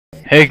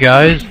Hey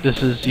guys,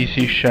 this is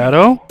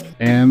ECShadow.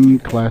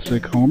 And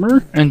Classic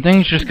Homer. And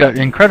things just got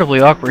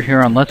incredibly awkward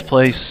here on Let's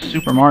Play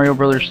Super Mario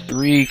Bros.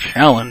 3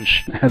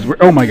 Challenge.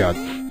 Oh my god.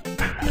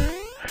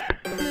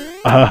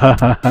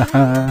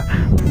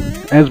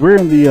 As we're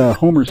in the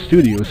Homer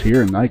Studios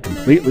here, and I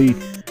completely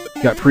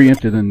got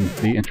preempted in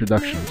the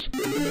introductions.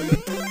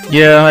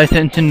 Yeah, I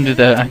didn't do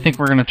that. I think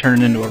we're going to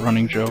turn it into a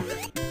running joke.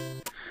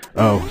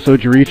 Oh, so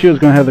Jericho is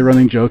going to have the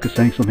running joke of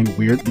saying something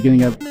weird at the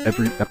beginning of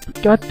every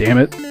episode. God damn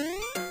it.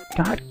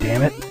 God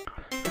damn it.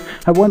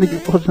 I wanted to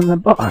get what's in the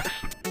box.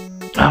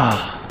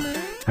 Ah,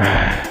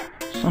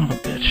 son of a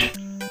bitch.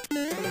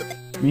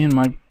 Me and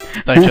my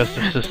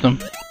digestive system.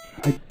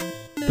 I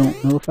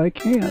don't know if I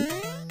can.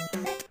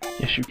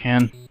 Yes, you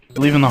can.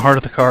 Believe in the heart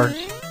of the cards.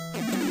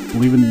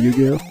 Believe in the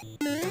Yu-Gi-Oh?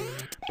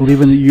 Believe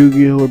in the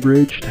Yu-Gi-Oh!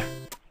 Abridged?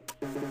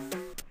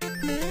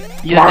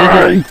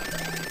 Yeah, did it.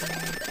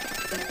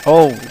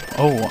 Oh,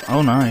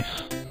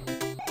 nice.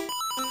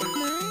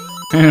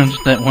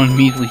 Just that one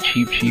measly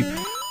cheap.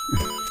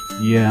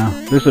 Yeah,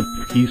 there's a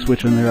key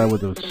switch in there, I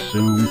would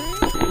assume.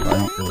 I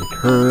don't really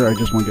care, I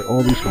just want to get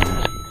all these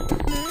coins.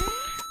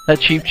 That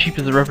cheap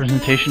is a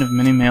representation of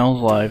many males'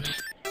 lives.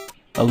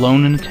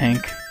 Alone in a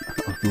tank.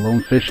 A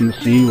lone fish in the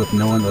sea with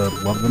no one to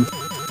love them,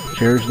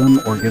 cherish them,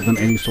 or give them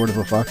any sort of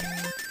a fuck.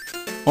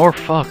 Or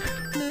fuck.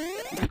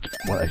 That's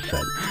what I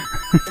said.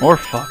 Or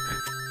fuck.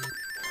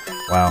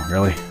 Wow,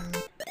 really?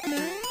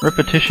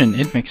 Repetition,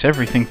 it makes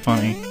everything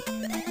funny.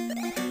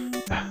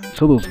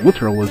 So those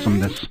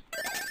literalismness.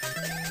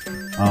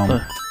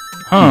 Huh.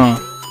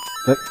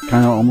 That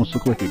kind of almost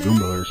looked like a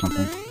Goomba or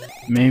something.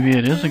 Maybe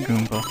it is a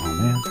Goomba. Oh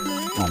man.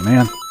 Oh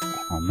man.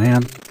 Oh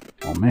man.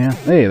 Oh man.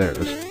 Hey, there it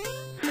is.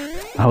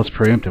 I was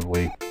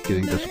preemptively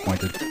getting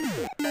disappointed.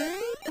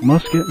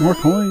 Must get more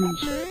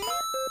coins.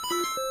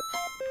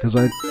 Because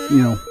I'm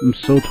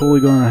so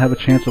totally going to have a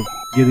chance of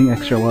getting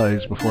extra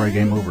lives before I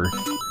game over.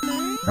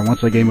 And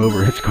once I game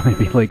over, it's going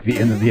to be like the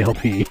end of the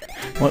LP.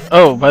 What?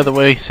 Oh, by the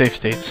way, save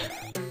states.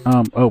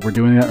 Oh, we're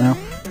doing that now?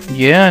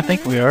 Yeah, I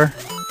think we are.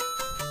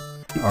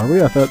 Are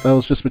we? I thought that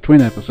was just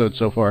between episodes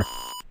so far.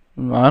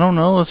 I don't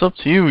know, it's up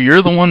to you.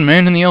 You're the one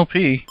man in the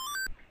LP.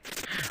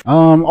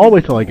 I'll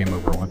wait till I game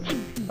over once.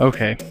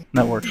 Okay,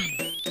 that works.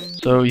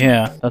 So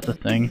yeah, that's a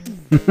thing.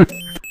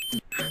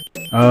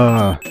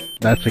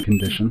 That's a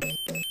condition. This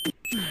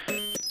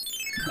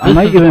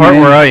is the part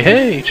where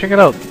hey, check it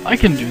out, I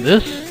can do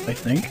this, I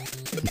think.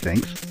 He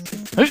thinks.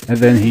 And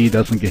then he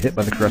doesn't get hit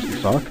by the crusty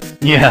sock.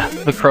 Yeah,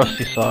 the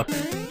crusty sock. I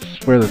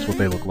swear that's what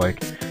they look like.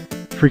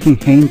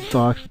 Freaking Hanes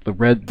socks with the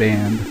red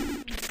band.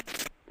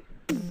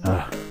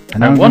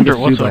 And I wonder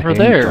what's over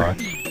there.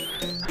 Socks.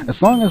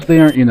 As long as they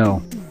aren't,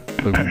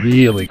 the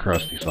really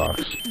crusty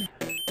socks.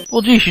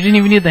 Well, geez, you didn't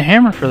even need the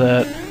hammer for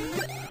that.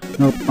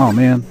 Nope. Oh,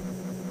 man.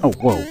 Oh,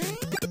 whoa.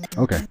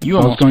 Okay. You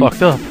almost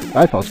fucked up.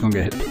 I thought I was going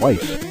to get hit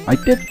twice. I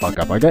did fuck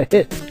up. I got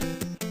hit.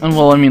 And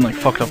well, I mean, like,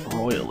 fucked up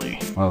royally.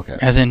 Okay.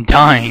 As in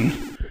dying.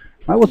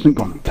 I wasn't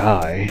going to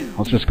die. I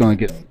was just going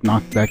to get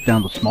knocked back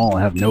down to small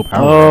and have no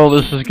power. Oh,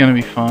 this is going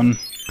to be fun.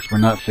 Because we're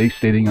not safe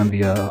stating on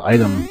the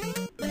item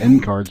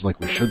end cards like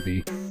we should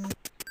be.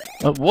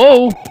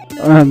 Whoa!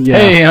 Yeah.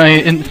 Hey, I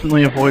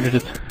instantly avoided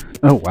it.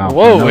 Oh, wow.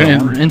 Whoa,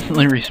 and it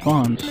instantly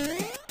respawns.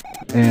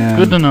 And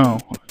good to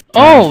know.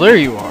 Oh, there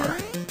you are.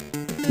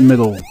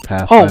 Middle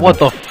path. Oh, what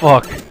the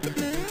fuck?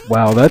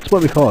 Wow, that's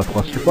what we call a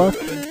clusterfuck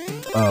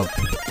of,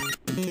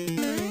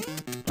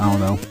 I don't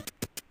know,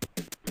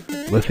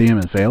 lithium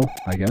and fail,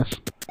 I guess.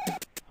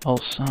 Oh,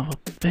 son of a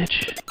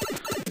bitch.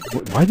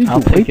 Why did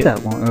you wait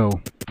that long? Oh,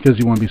 because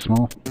you want to be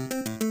small?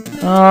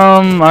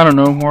 I don't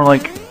know, more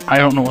like, I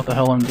don't know what the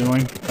hell I'm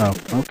doing. Oh,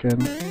 okay.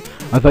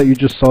 I thought you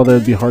just saw that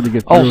it'd be hard to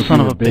get through. Oh, son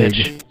of a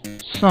bitch.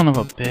 Son of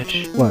a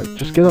bitch. What?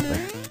 Just get up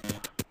there.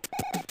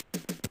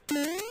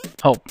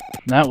 Oh,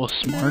 that was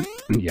smart.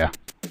 Yeah.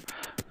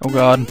 Oh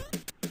god.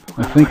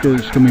 I think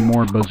there's gonna be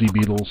more Buzzy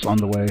Beetles on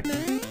the way.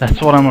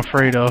 That's what I'm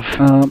afraid of.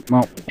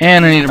 Well...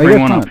 And I need to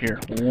bring one up here.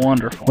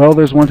 Wonderful. Well,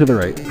 there's one to the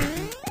right.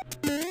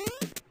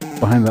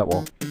 Behind that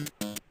wall.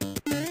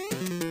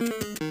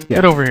 Yeah.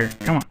 Get over here.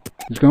 Come on.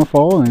 He's gonna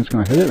fall, and he's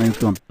gonna hit it, and he's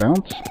gonna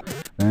bounce.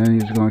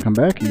 And he's gonna come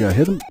back. You gotta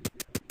hit him.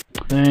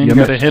 Then you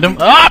gotta hit him.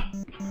 Ah!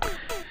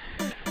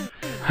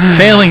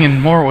 Failing in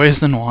more ways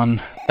than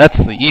one. That's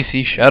the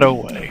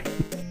ECShadow way.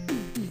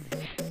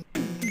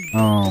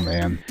 Oh,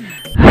 man.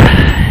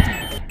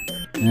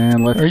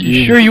 And let's Are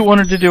you sure you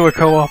wanted to do a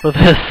co-op of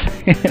this?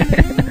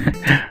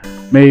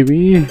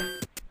 Maybe.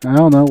 I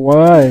don't know.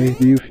 Why?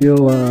 Do you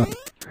feel out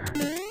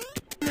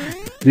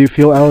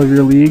of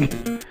your league?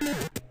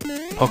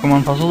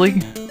 Pokemon Puzzle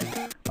League?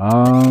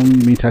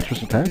 You mean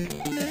Tetris Attack?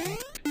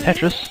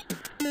 Tetris?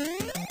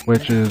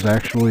 Which is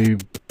actually...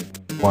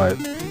 What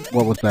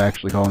was that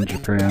actually called in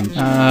Japan?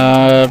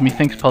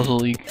 Methinks Puzzle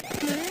League.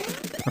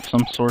 Of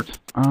some sort.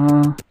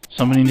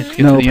 Somebody needs to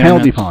get no, to the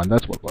Penalty Pond,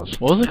 that's what it was.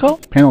 What was it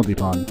called? Penalty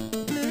Pond.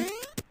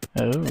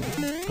 Oh, the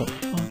fuck?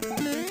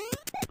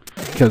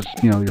 Because,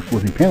 you're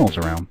flipping panels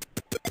around.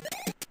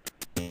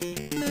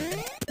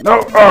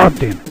 No! Oh,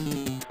 damn it!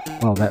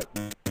 Well, that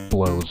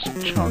blows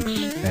chunks,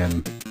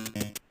 and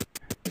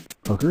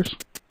motherfuckers.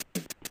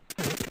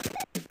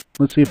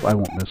 Let's see if I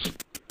won't miss.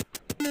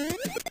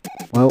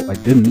 Well, I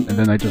didn't, and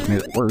then I just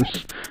made it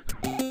worse.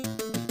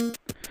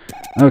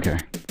 Okay.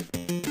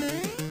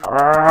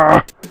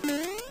 Ah!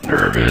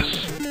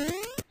 Nervous.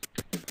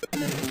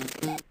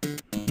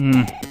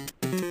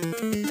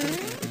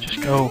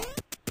 Just go.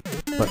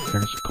 But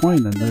there's a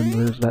coin, and then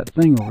there's that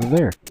thing over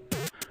there.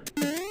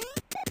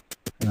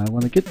 And I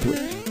want to get to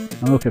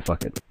it. Okay,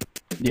 fuck it.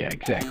 Yeah,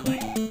 exactly.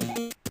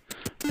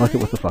 Fuck it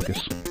with the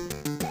fuckus.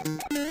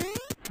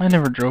 I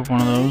never drove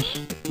one of those.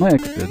 My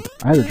ex did.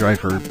 I had to drive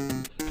her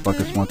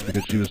fuckus once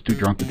because she was too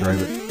drunk to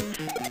drive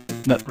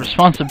it. That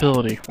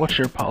responsibility. What's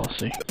your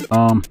policy?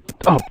 Oh,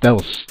 that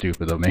was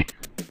stupid of me.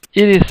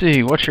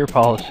 Idiocy. What's your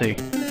policy?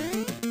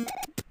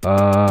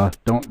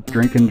 Don't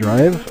drink and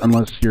drive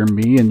unless you're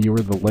me and you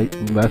were the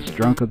less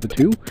drunk of the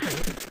two.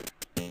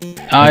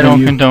 I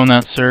don't condone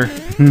that, sir.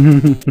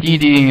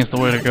 EDing is the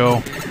way to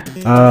go.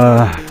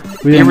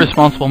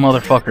 Irresponsible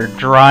motherfucker.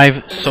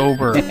 Drive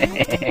sober.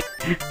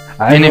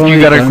 And if you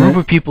got a group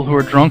of people who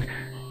are drunk,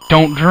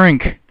 don't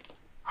drink.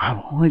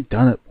 I've only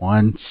done it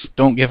once.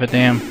 Don't give a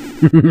damn.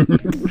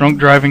 Drunk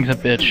driving's a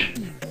bitch.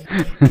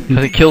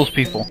 Because it kills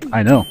people.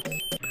 I know.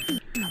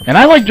 And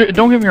I like,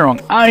 don't get me wrong,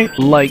 I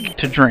like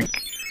to drink.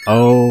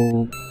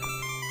 Oh,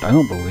 I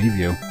don't believe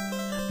you.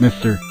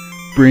 Mr.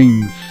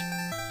 brings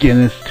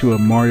Guinness to a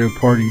Mario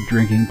Party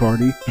drinking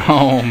party.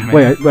 Oh, man.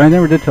 Wait, I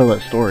never did tell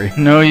that story.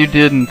 No, you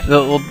didn't.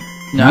 Well,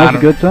 that was a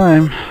good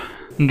time.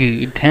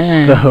 Good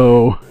time.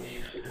 So,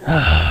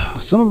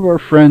 some of our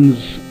friends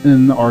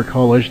in our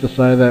college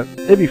decided that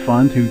it'd be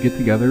fun to get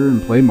together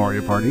and play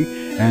Mario Party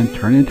and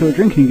turn it into a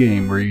drinking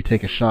game where you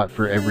take a shot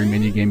for every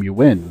minigame you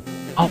win.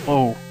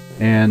 Oh.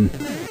 And,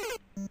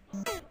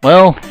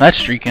 well, that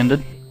streak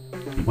ended.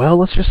 Well,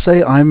 let's just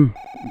say I'm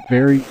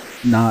very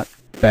not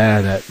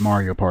bad at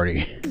Mario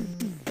Party.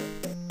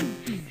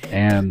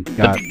 And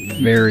got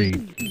very...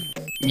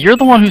 You're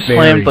the one who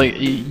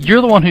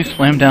you're the one who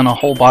slammed down a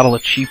whole bottle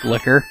of cheap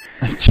liquor.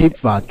 Cheap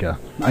vodka.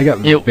 I got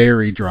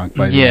very drunk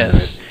by the end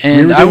of it.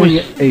 And we were doing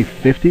a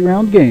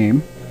 50-round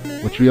game,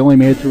 which we only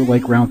made it through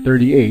like round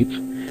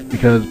 38,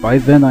 because by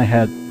then I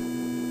had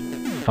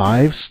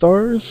 5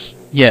 stars.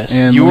 Yes,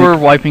 and you were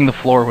wiping the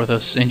floor with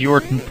us, and you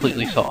were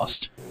completely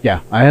sauced.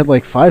 Yeah, I had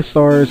like 5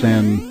 stars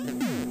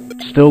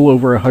and still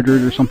over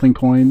 100 or something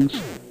coins.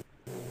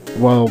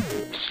 While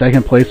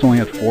second place only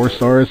had 4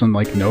 stars and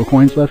like no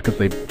coins left because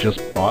they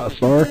just bought a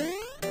star.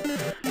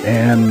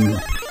 And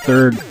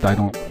third,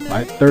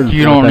 third.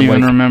 You don't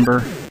even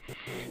remember.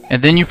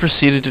 And then you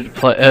proceeded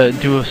to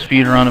do a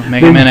speed run of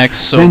Mega Man X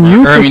sober.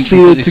 Then you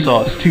completely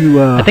sauced.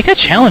 I think I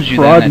challenged you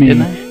fraud then,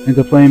 didn't I?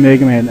 into playing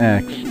Mega Man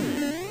X.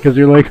 Because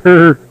you're like,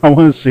 I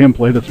want to see him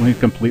play this when he's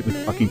completely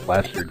fucking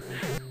plastered.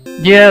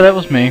 Yeah, that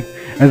was me.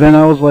 And then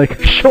I was like,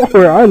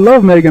 sure, I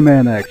love Mega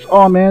Man X.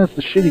 Oh man, it's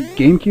the shitty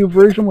GameCube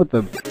version with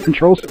the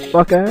controls that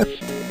suck ass.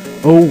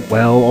 Oh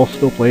well, I'll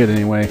still play it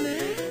anyway.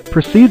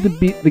 Proceed to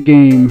beat the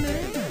game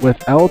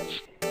without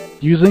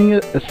using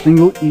a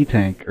single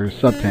E-tank or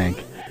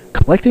sub-tank.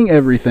 Collecting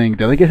everything.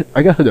 I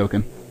got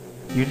Hadoken.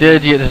 You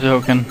did get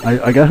Hadoken.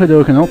 I got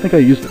Hadoken. I don't think I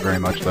used it very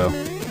much though.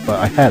 But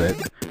I had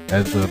it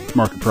as a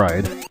mark of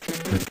pride.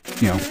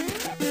 To,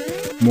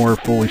 more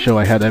fully show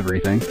I had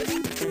everything.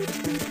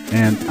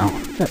 And,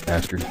 that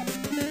bastard.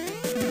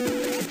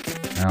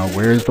 Now,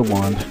 where's the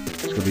wand?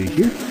 It's gonna be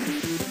here?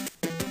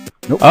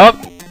 Nope. Up!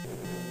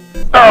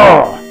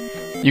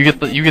 Oh! You get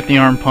the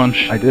arm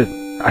punch. I did.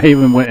 I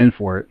even went in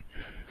for it.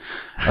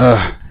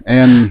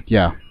 And,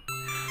 yeah.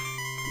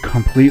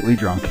 Completely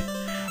drunk.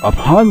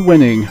 Upon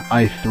winning,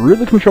 I threw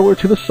the controller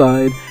to the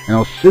side, and I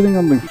was sitting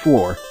on the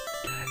floor.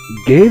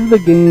 Gave the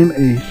game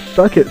a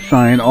suck it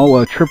sign a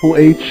la Triple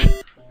H.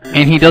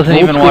 And he doesn't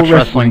even watch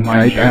wrestling,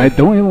 mind you. I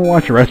don't even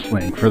watch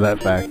wrestling, for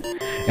that fact.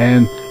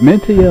 And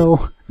meant to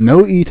yell,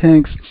 no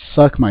E-tanks,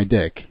 suck my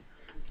dick.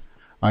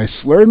 I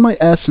slurred my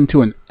S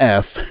into an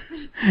F,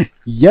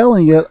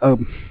 yelling it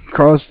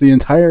across the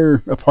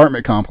entire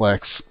apartment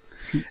complex,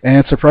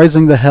 and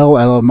surprising the hell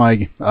out of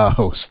my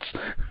hosts.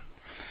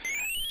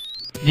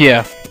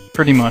 Yeah,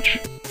 pretty much.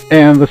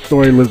 And the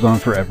story lives on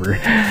forever.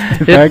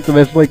 In fact,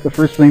 that's like the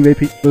first thing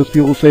those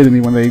people say to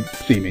me when they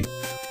see me.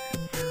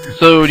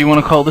 So, do you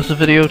want to call this a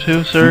video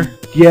too, sir?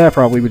 Yeah,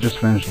 probably. We just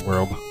finished the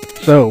world.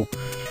 So,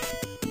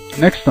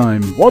 next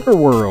time, Water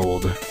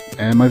World.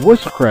 And my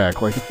voice will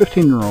crack like a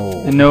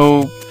 15-year-old. And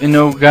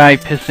no guy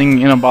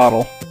pissing in a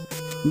bottle.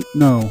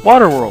 No.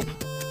 Waterworld,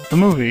 the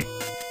movie.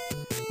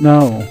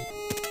 No.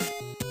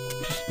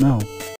 Just no.